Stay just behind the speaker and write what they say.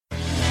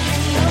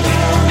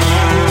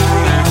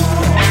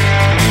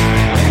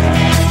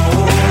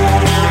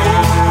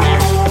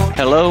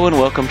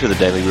Welcome to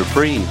the Daily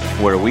Reprieve,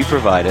 where we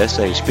provide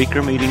SA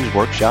speaker meetings,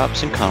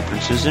 workshops, and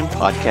conferences in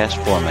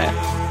podcast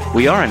format.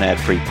 We are an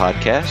ad-free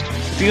podcast.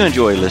 If you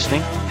enjoy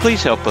listening,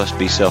 please help us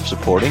be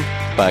self-supporting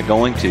by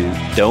going to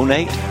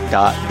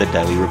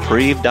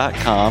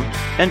donate.thedailyreprieve.com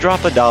and drop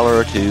 $1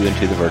 or $2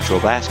 into the virtual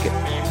basket.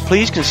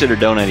 Please consider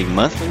donating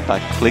monthly by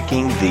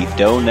clicking the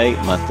Donate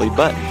Monthly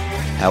button.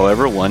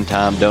 However,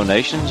 one-time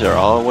donations are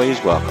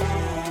always welcome.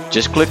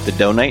 Just click the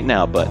Donate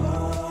Now button.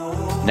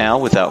 Now,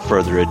 without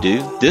further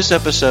ado, this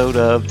episode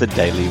of the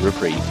Daily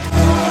Reprieve.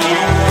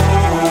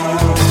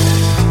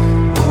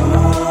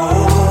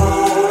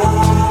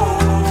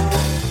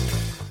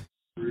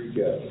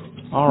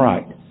 All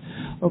right.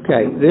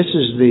 Okay, this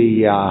is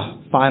the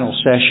final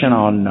session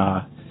on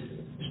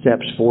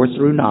steps 4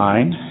 through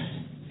 9,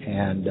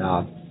 and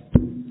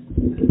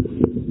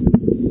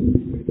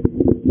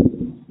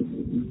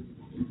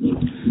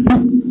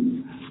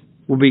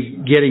we'll be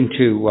getting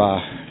to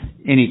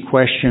any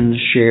questions,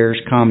 shares,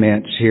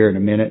 comments here in a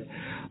minute,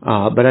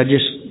 but I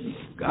just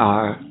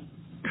kind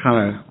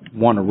of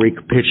want to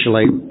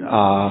recapitulate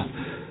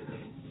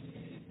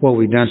what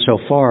we've done so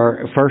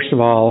far. First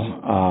of all,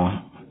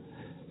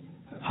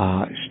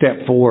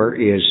 step 4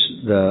 is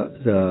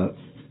the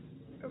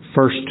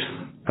first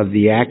of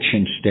the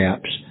action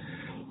steps,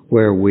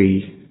 where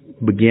we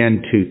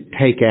begin to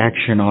take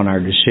action on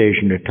our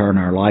decision to turn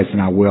our life and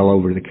our will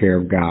over to the care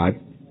of God.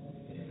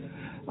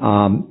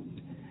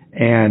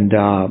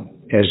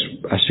 As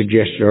I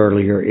suggested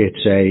earlier,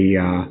 it's a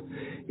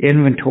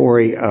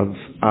inventory of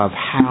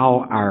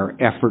how our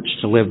efforts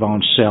to live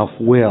on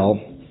self-will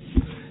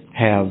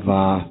have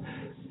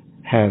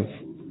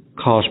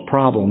caused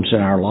problems in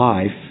our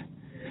life,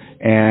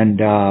 and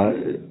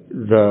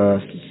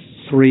the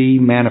 3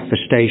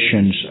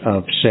 manifestations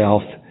of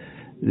self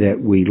that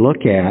we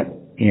look at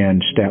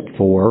in step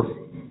 4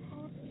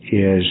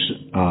 is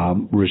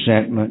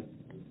resentment,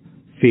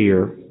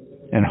 fear,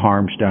 and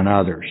harms done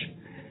others.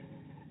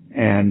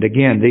 And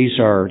again,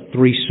 these are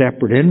 3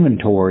 separate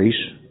inventories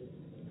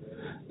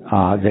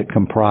that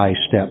comprise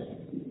step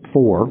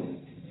 4.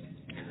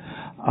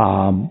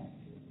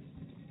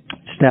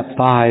 Step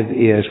 5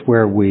 is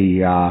where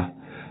we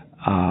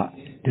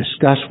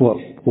discuss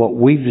what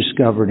we've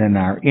discovered in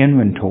our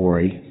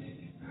inventory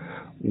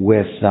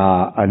with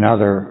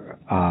another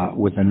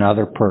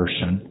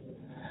person,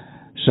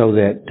 so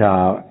that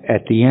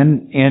at the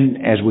end,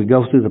 as we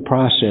go through the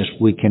process,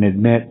 we can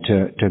admit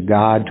to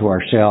God, to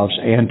ourselves,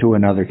 and to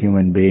another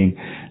human being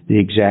the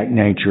exact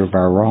nature of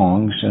our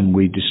wrongs, and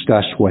we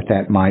discuss what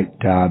that might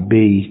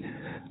be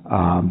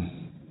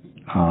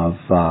of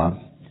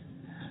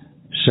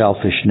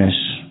selfishness,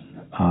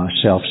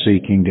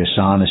 self-seeking,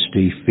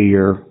 dishonesty,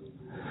 fear,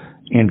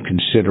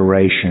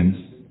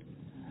 inconsideration,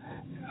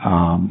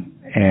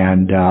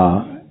 and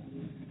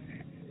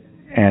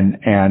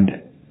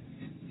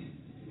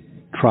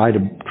try to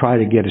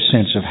get a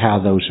sense of how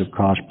those have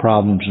caused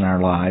problems in our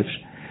lives.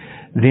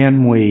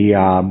 Then we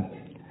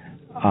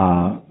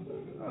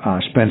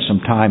spend some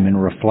time in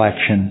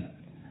reflection,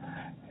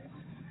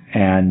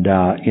 and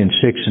in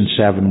 6 and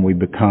 7 we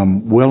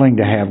become willing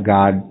to have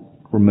God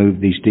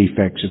remove these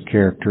defects of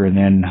character, and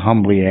then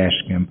humbly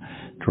ask Him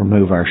to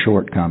remove our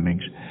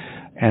shortcomings.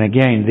 And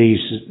again,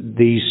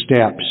 these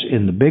steps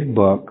in the big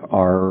book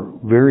are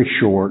very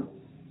short,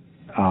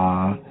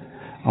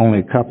 only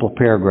a couple of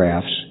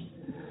paragraphs.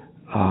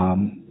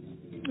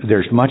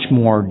 There's much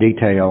more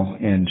detail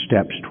in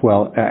steps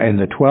 12, in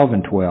the 12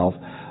 and 12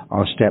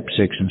 on step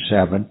 6 and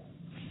 7.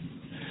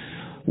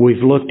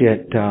 We've looked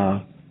at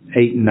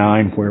 8 and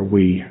 9, where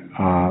we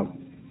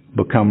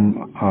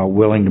become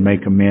willing to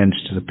make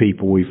amends to the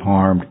people we've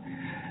harmed,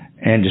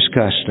 and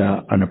discussed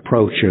an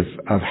approach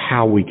of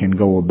how we can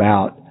go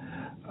about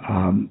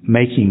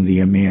making the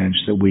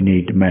amends that we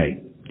need to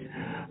make.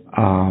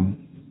 I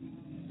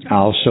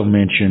also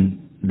mentioned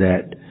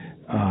that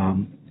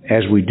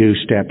as we do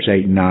steps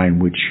 8 and 9,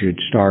 we should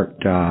start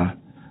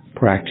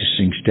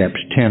practicing steps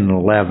 10 and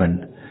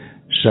 11,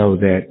 so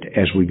that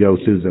as we go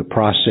through the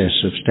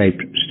process of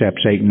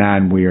steps 8 and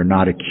 9, we are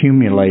not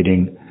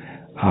accumulating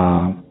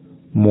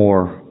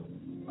more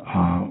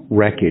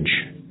wreckage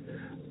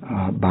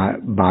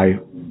by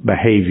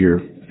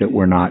behavior that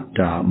we're not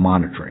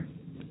monitoring.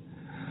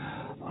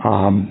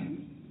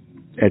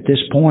 At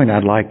this point,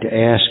 I'd like to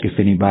ask if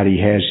anybody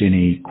has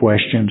any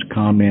questions,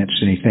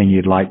 comments, anything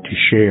you'd like to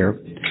share.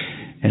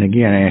 And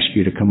again, I ask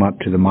you to come up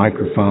to the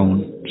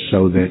microphone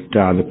so that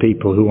the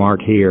people who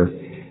aren't here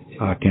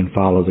can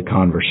follow the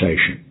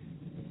conversation.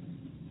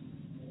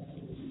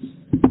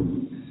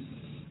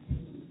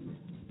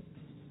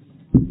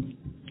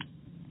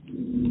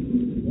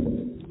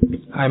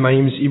 Hi, my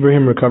name is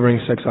Ibrahim, recovering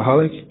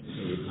sexaholic.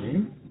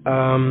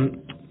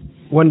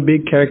 One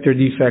big character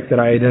defect that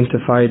I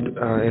identified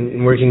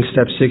in working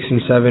steps 6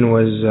 and 7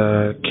 was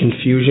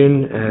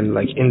confusion and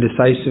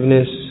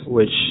indecisiveness,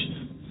 which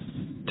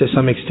to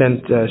some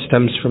extent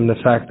stems from the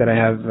fact that I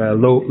have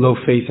low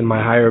faith in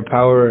my higher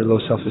power, low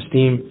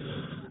self-esteem.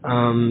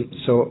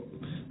 So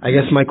I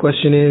guess my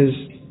question is,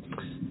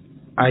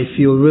 I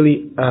feel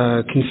really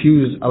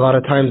confused a lot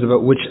of times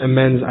about which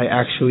amends I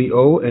actually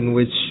owe and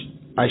which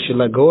I should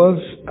let go of.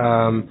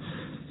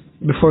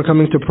 Before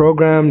coming to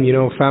program,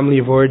 family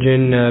of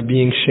origin,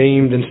 being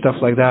shamed and stuff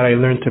like that, I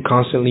learned to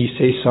constantly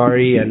say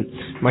sorry, and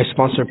my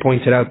sponsor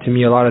pointed out to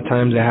me a lot of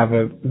times I have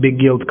a big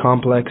guilt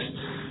complex.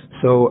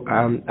 So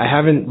I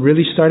haven't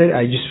really started.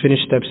 I just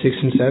finished step 6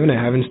 and 7.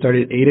 I haven't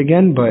started 8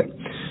 again, but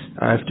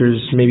if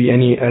there's maybe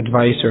any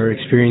advice or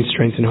experience,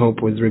 strength, and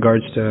hope with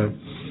regards to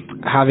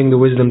having the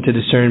wisdom to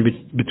discern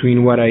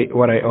between what I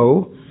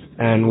owe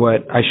and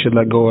what I should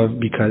let go of,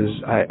 because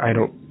I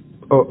don't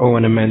owe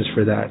an amends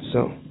for that.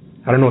 So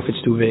I don't know if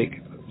it's too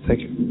vague.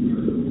 Thank you.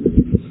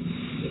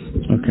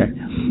 Okay.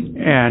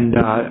 And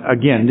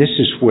again, this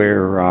is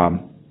where I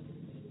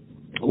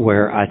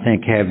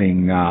think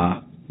having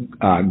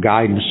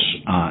guidance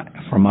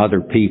from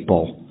other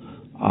people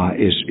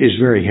is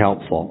very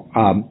helpful.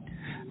 I've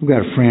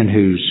got a friend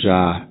who's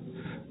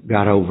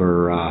got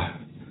over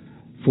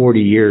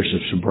 40 years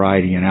of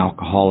sobriety in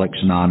Alcoholics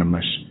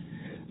Anonymous,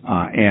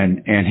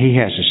 and he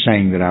has a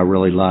saying that I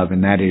really love,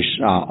 and that is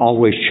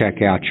always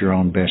check out your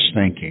own best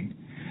thinking.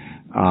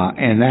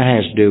 And that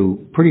has to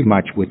do pretty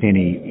much with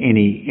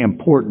any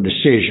important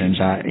decisions.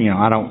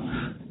 I don't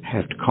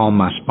have to call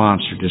my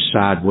sponsor to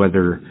decide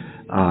whether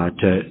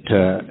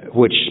to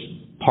which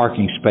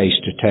parking space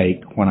to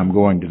take when I'm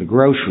going to the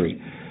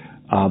grocery.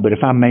 But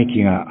if I'm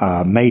making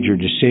a major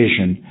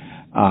decision,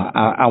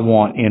 I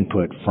want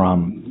input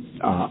from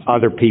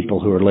other people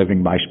who are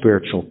living by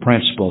spiritual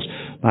principles.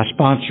 My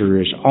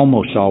sponsor is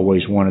almost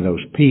always one of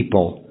those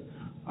people,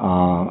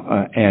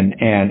 and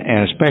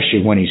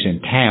especially when he's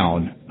in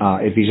town.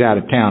 If he's out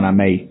of town, I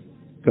may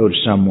go to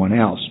someone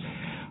else.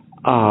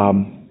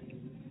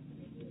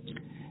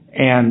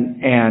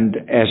 And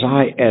as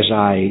I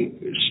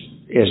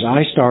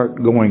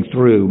start going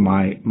through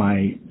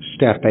my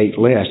step 8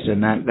 list,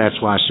 and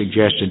that's why I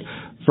suggested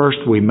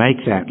first we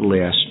make that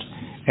list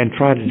and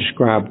try to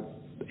describe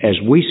as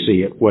we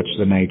see it what's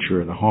the nature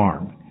of the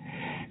harm.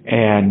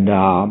 And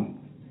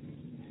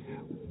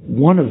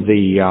one of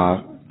the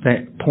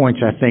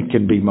points I think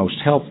can be most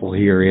helpful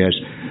here is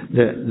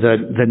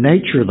the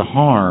nature of the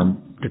harm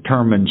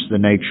determines the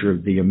nature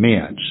of the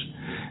amends.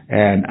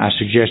 And I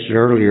suggested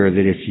earlier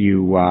that if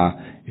you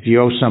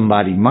owe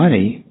somebody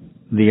money,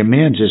 the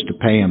amends is to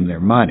pay them their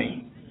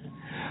money.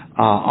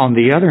 On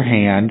the other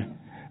hand,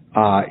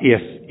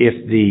 if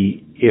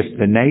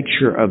the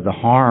nature of the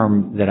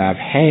harm that I've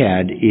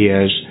had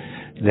is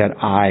that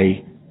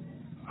I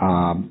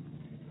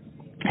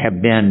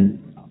have been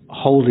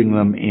holding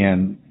them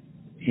in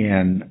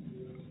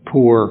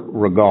poor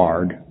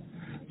regard,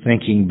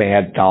 thinking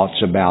bad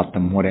thoughts about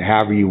them,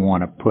 however you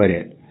want to put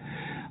it,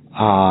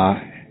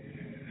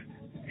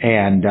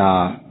 and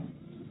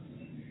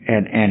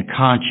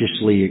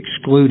consciously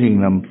excluding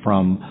them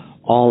from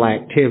all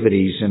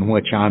activities in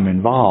which I'm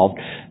involved,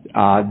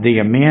 the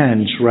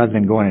amends, rather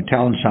than going and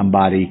telling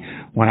somebody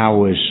when I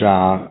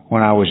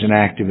was in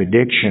active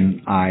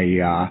addiction,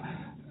 I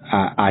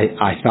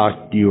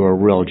thought you were a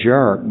real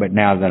jerk, but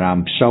now that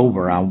I'm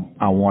sober,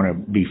 I want to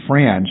be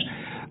friends.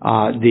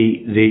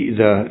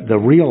 The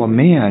real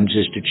amends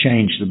is to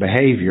change the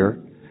behavior,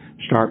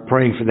 start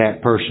praying for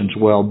that person's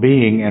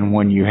well-being, and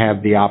when you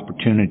have the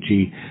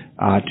opportunity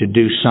to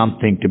do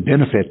something to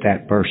benefit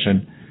that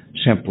person,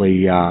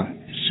 simply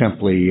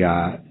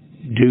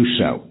do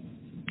so.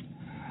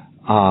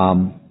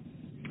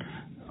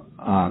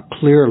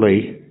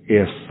 Clearly,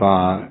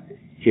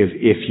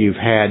 if you've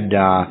had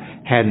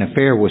an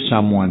affair with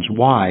someone's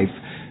wife,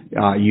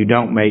 you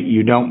don't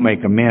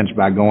make amends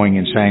by going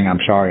and saying, "I'm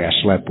sorry, I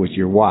slept with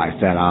your wife."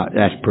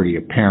 That's pretty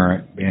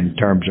apparent in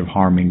terms of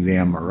harming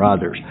them or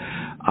others.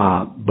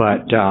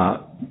 But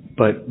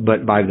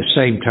by the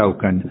same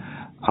token,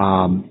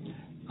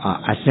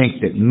 I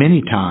think that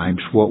many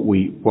times what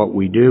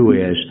we do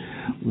is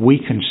we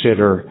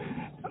consider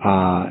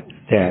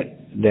that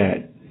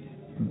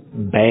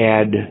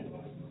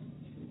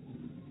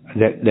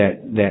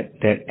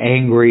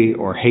angry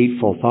or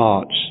hateful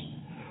thoughts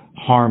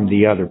harm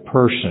the other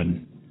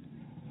person,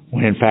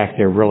 when in fact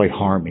they're really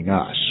harming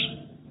us,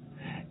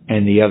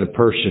 and the other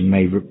person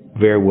may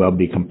very well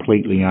be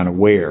completely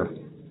unaware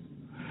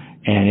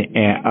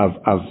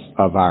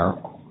of our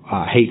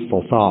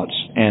hateful thoughts,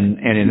 and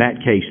in that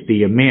case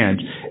the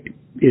amends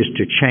is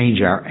to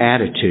change our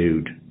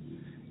attitude,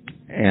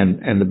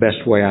 and the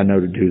best way I know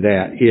to do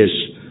that is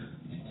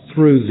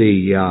through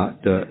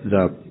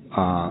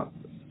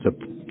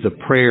the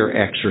prayer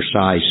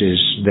exercises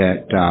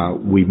that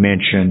we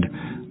mentioned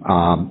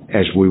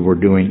as we were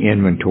doing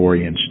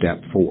inventory in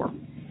step 4.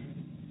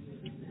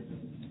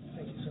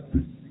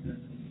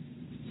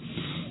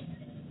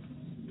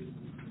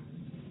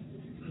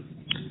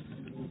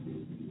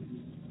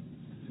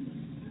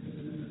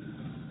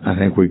 I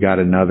think we got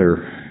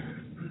another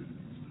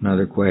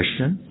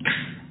question.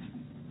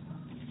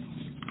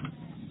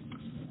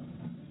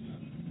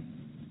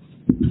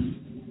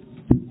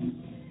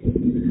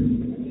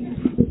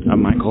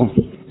 I'm Michael.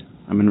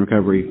 I'm in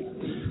recovery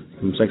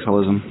from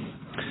sexholism.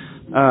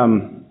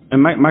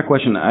 And my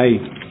question, I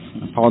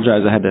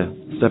apologize, I had to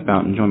step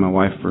out and join my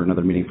wife for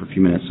another meeting for a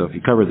few minutes. So if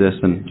you cover this,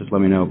 then just let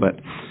me know. But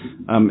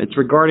it's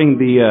regarding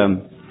the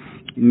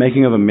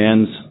making of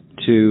amends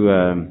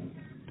to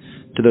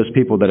those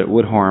people that it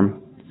would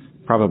harm,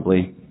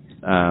 probably.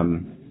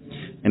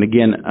 And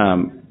again,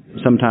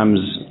 sometimes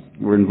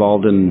we're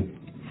involved in,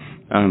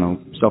 I don't know,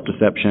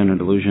 self-deception or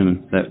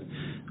delusion that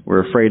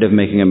we're afraid of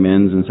making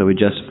amends, and so we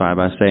justify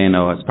by saying,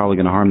 oh, it's probably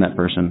going to harm that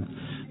person.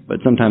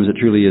 But sometimes it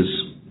truly is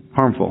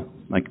harmful,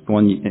 like the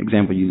one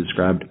example you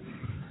described.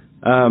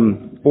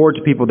 Or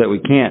to people that we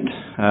can't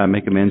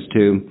make amends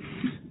to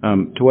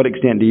what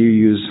extent do you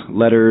use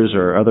letters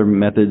or other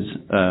methods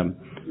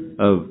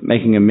of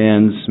making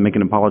amends,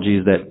 making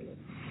apologies that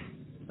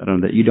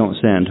you don't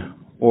send?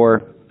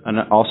 Or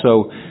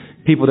also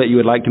people that you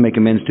would like to make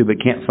amends to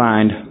but can't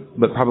find,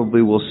 but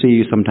probably will see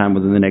you sometime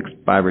within the next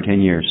 5 or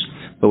 10 years,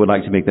 but would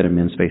like to make that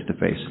amends face to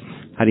face.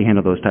 How do you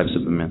handle those types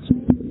of amends?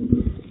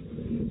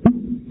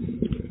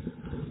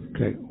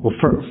 Okay. Well,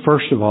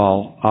 first of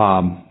all,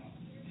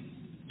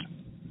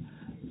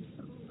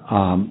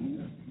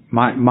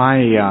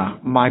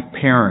 my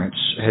parents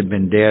had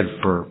been dead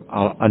for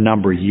a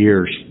number of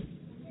years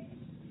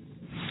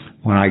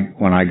when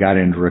I got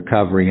into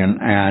recovery,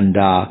 and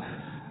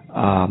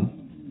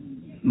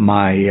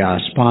my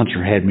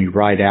sponsor had me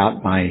write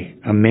out my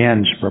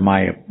amends for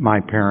my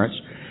parents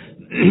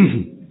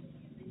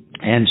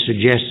and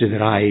suggested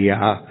that I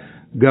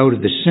go to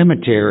the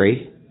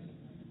cemetery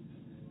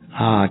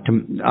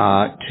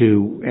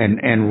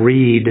and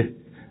read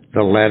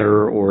the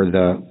letter or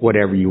the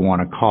whatever you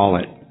want to call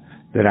it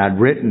that I'd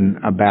written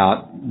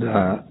about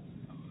the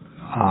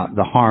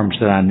harms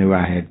that I knew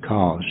I had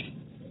caused.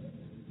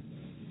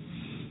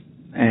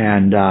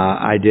 And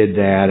I did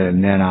that,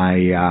 and then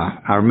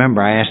I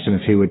remember I asked him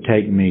if he would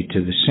take me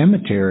to the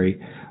cemetery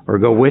or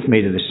go with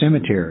me to the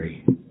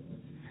cemetery. And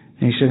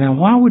he said, now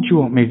why would you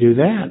want me to do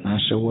that? And I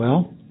said,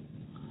 well,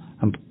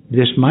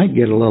 this might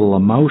get a little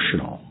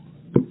emotional.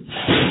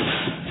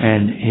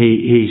 And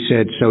he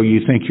said, so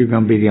you think you're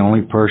going to be the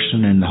only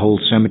person in the whole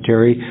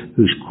cemetery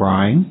who's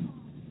crying?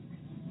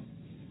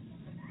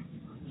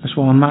 I said,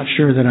 well, I'm not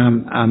sure that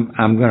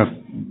I'm going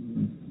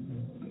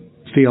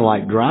to feel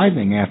like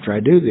driving after I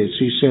do this.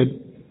 He said,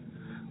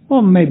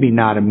 well, maybe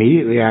not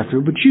immediately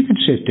after, but you can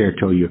sit there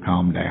till you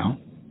calm down.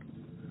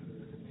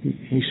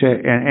 He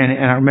said, and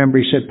I remember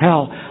he said,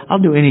 pal, I'll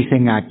do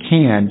anything I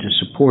can to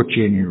support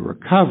you in your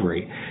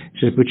recovery. He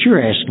said, but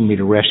you're asking me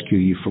to rescue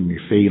you from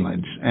your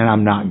feelings, and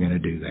I'm not going to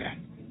do that.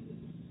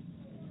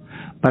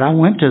 But I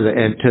went to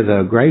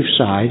the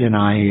graveside, and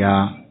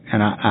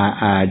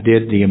I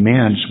did the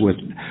amends with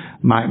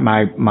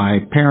my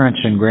parents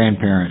and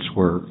grandparents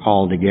were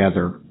all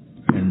together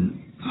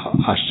in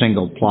a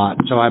single plot.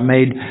 So I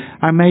made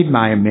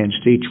my amends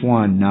to each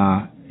one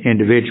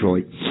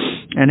individually.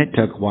 And it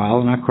took a while,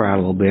 and I cried a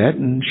little bit,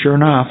 and sure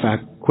enough, I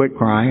quit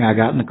crying. I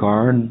got in the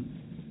car and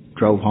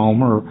drove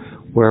home or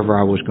wherever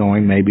I was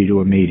going, maybe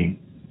to a meeting.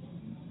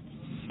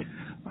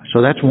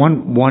 So that's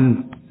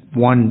one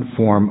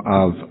form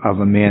of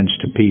amends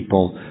to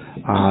people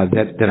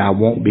that I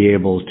won't be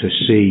able to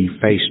see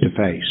face to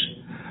face.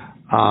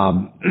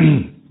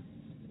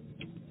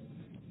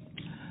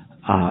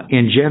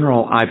 In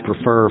general, I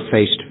prefer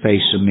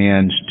face-to-face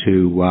amends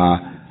to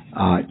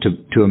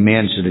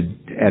amends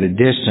at a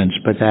distance,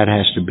 I that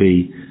has to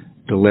be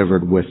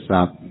delivered with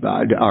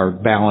or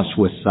balanced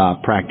with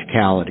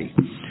practicality.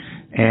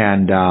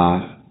 And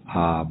I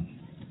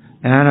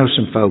know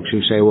some folks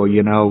who say, well,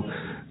 you know,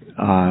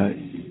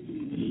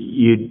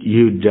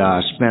 you'd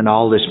spend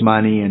all this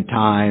money and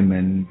time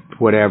and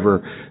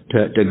whatever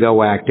to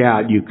go act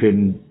out. You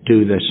can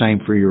do the same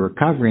for your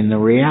recovery. And the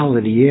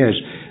reality is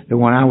that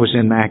when I was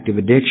in active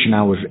addiction,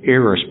 I was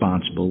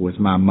irresponsible with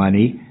my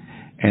money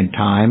and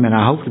time, and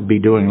I hope to be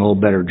doing a little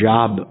better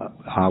job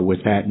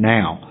with that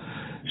now.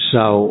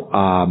 So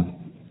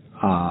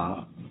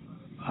I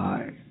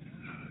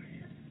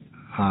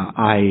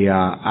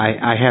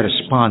had a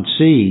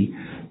sponsee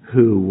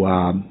who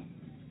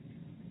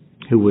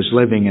was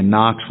living in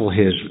Knoxville.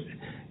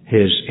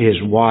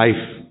 His wife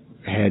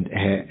had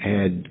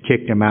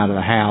kicked him out of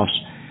the house,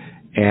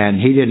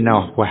 and he didn't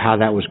know how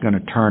that was going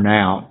to turn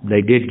out.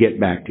 They did get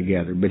back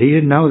together, but he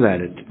didn't know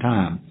that at the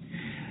time.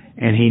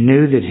 And he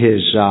knew that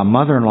his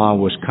mother-in-law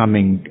was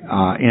coming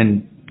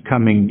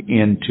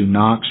into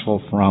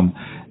Knoxville from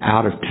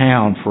out of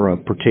town for a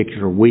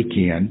particular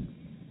weekend,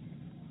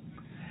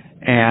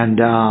 and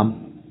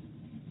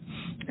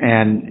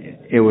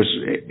it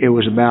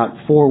was about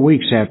 4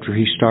 weeks after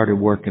he started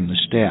working the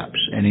steps,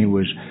 and he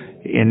was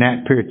in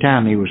that period of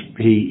time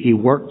he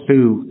worked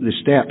through the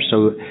steps.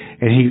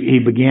 And he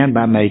began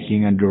by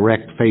making a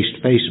direct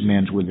face-to-face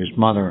amends with his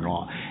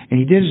mother-in-law, and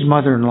he did his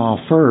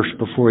mother-in-law first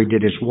before he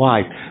did his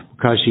wife,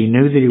 because he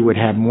knew that he would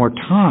have more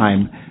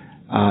time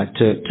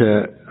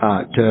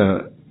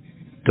to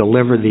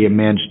deliver the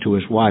amends to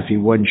his wife. He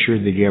wasn't sure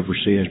that he'd ever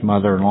see his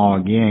mother-in-law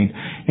again,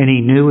 and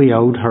he knew he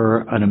owed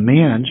her an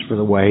amends for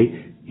the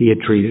way he had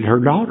treated her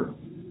daughter.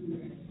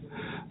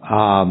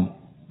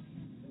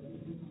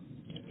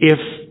 If,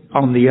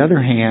 on the other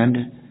hand,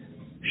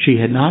 she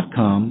had not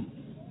come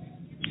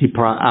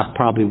I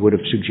probably would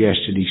have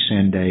suggested he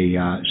send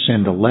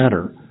a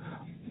letter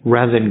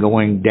rather than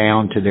going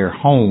down to their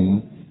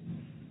home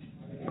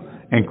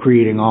and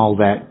creating all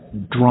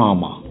that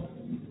drama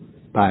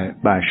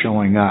by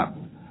showing up.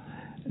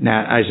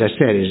 Now, as I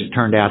said, as it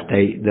turned out,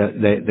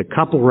 the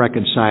couple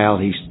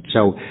reconciled.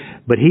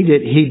 But he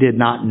did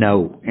not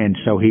know, and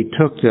so he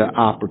took the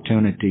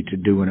opportunity to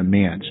do an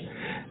amends.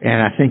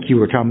 And I think you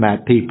were talking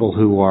about people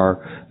who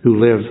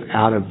live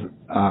out of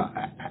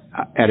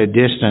at a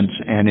distance,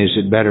 and is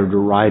it better to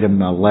write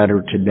them a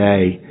letter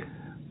today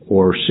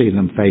or see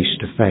them face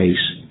to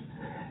face?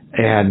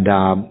 And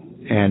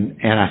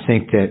I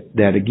think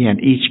that again,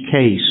 each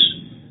case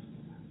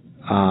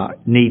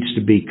needs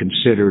to be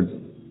considered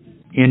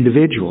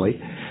individually,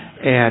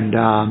 and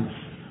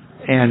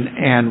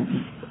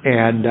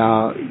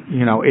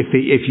you know,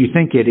 if you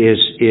think it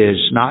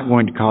is not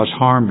going to cause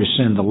harm to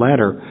send the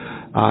letter,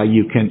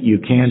 you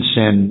can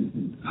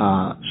send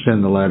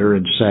the letter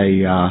and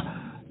say,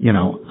 you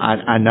know,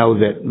 I know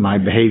that my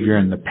behavior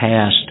in the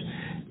past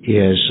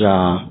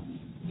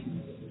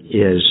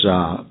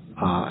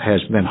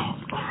has been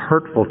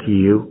hurtful to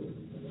you,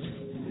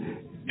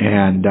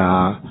 and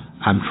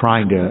I'm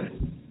trying to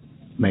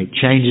make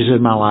changes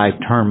in my life,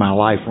 turn my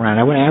life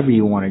around, whatever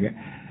you want to get.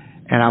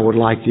 And I would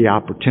like the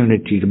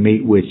opportunity to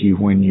meet with you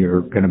when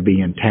you're going to be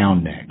in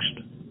town next.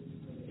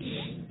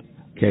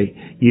 Okay,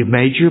 you've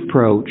made your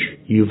approach,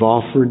 you've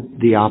offered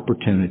the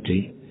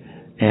opportunity,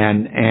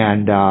 and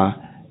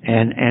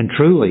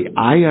truly,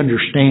 I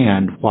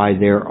understand why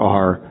there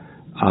are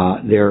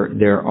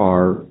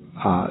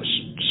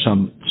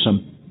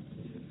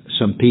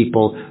some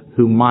people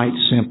who might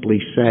simply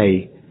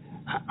say,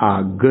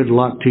 good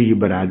luck to you,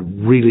 but I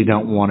really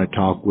don't want to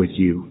talk with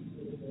you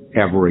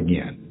ever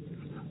again.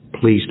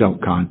 Please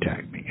don't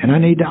contact me. And I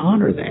need to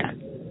honor that.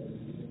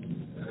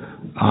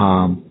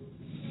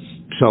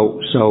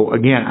 So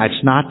again,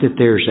 it's not that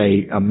there's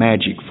a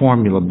magic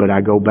formula, but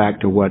I go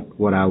back to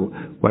what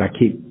I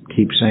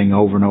keep saying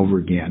over and over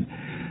again.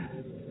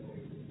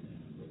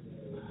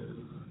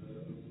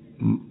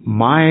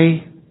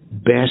 My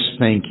best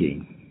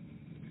thinking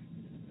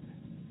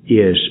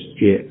is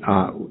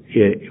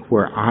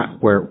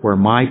where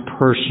my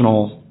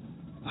personal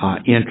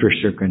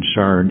interests are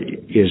concerned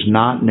is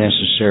not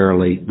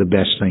necessarily the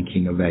best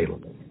thinking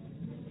available.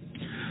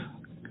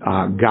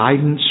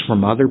 Guidance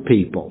from other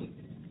people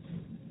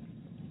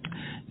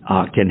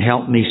can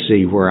help me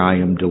see where I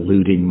am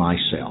deluding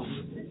myself,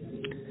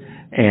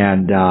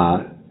 and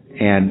I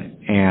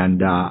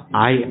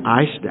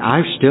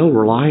still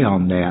rely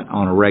on that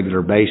on a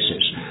regular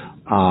basis.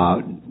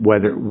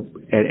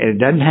 It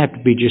doesn't have to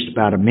be just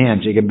about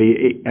amends. It can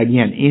be,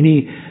 again,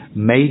 any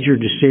major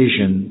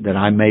decision that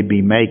I may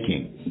be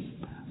making.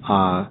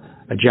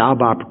 A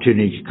job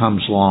opportunity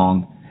comes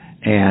along,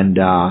 and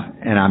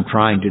I'm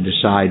trying to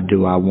decide,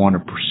 do I want to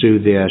pursue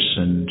this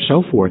and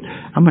so forth.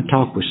 I'm going to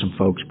talk with some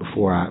folks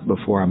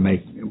before I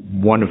make,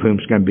 one of whom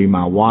is going to be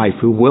my wife,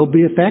 who will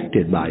be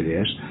affected by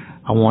this.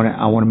 I want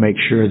to make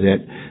sure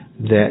that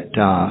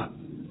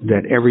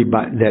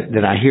everybody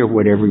that I hear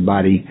what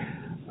everybody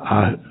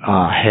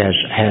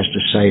has to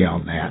say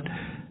on that.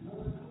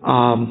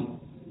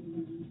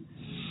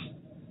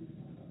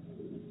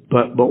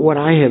 But what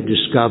I have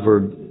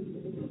discovered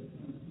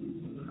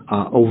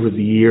over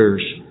the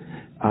years,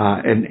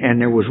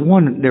 and there was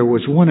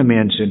one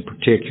amends in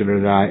particular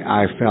that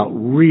I felt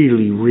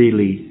really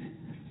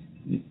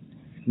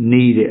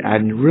needed. I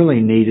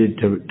really needed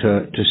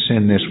to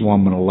send this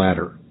woman a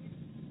letter.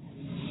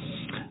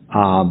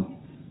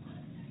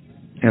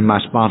 And my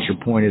sponsor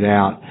pointed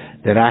out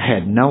that I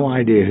had no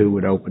idea who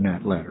would open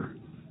that letter.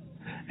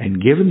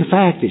 And given the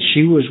fact that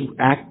she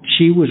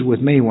was with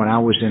me when I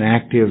was in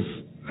active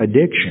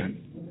addiction,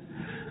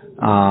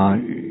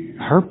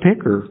 her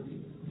picker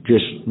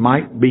just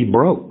might be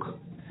broke.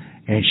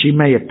 And she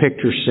may have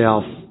picked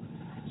herself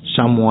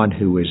someone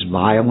who is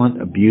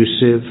violent,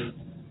 abusive,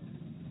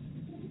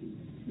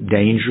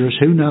 dangerous,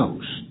 who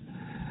knows?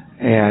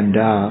 And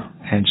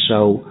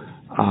so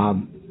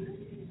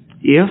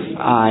if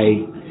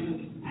I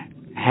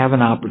have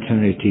an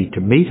opportunity to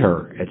meet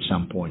her at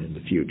some point in the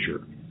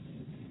future,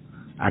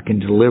 I can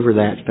deliver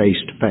that face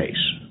to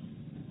face.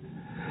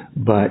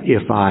 But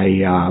if I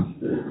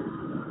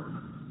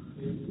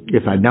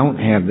don't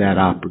have that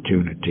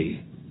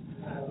opportunity,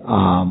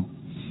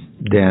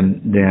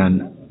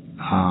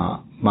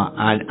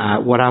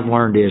 what I've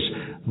learned is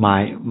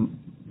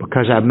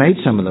because I've made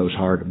some of those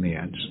hard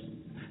amends,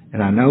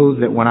 and I know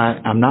that when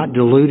I'm not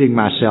deluding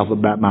myself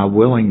about my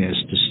willingness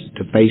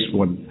to face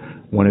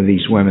one of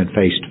these women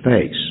face to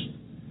face.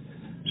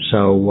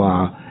 So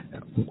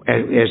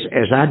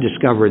as I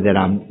discover that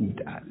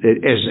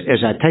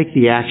as I take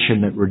the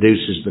action that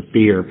reduces the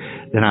fear,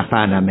 then I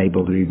find I'm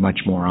able to be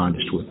much more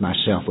honest with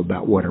myself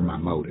about what are my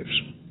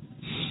motives.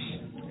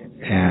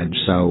 And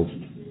so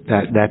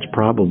that's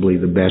probably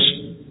the best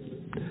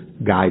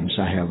guidance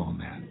I have on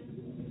that.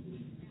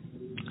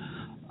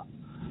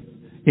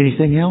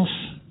 Anything else?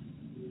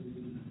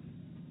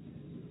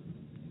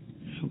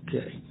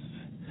 Okay.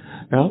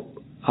 Well,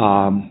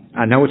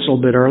 I know it's a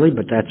little bit early,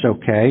 but that's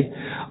okay.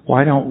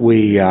 Why don't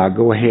we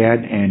go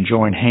ahead and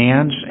join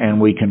hands, and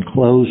we can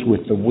close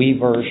with the we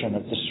version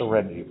of the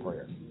Serenity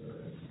Prayer.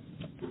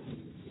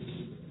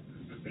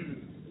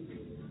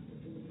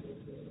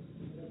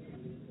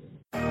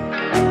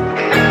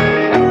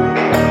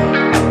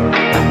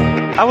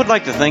 I would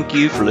like to thank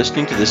you for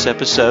listening to this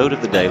episode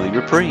of the Daily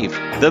Reprieve,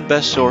 the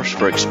best source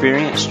for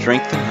experience,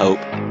 strength, and hope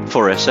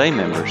for SA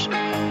members.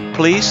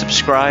 Please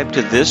subscribe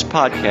to this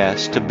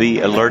podcast to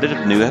be alerted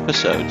of new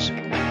episodes.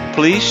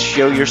 Please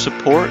show your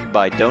support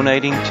by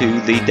donating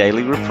to the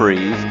Daily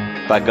Reprieve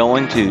by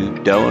going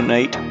to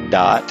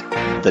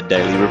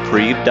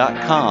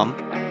donate.thedailyreprieve.com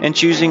and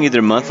choosing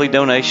either monthly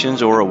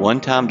donations or a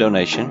one-time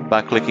donation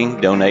by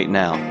clicking Donate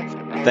Now.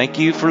 Thank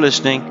you for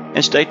listening,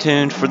 and stay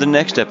tuned for the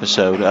next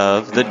episode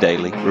of the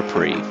Daily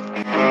Reprieve.